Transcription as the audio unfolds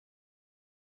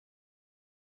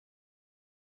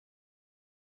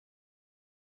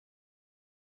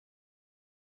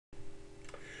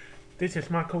This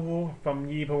is Marco from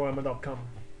eprogrammer.com.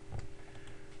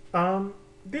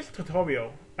 This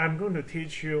tutorial, I'm going to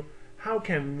teach you how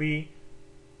can we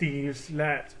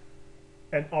deselect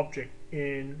an object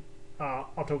in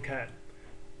AutoCAD.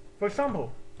 For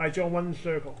example, I draw one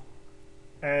circle,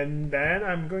 and then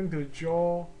I'm going to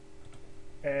draw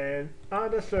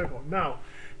another circle. Now,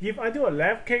 if I do a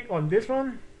left click on this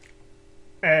one,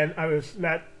 and I will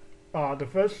select the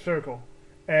first circle,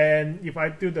 and if I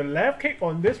do the left click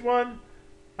on this one,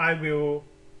 I will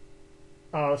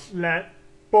select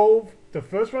both the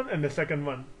first one and the second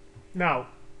one. Now,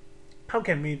 how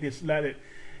can we deselect it?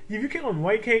 If you click on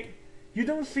right click, you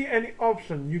don't see any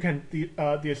option you can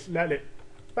deselect it.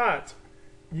 But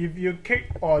if you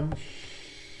click on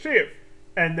shift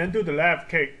and then do the left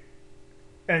click,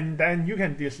 and then you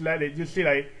can deselect it. You see,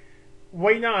 like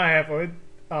right now I have already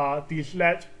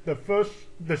deselect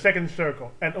the second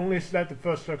circle and only select the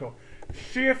first circle.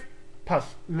 Shift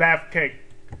plus left click,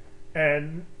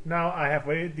 and now I have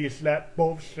already deselect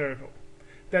both circles.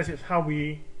 That is how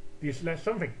we deselect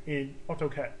something in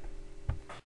AutoCAD.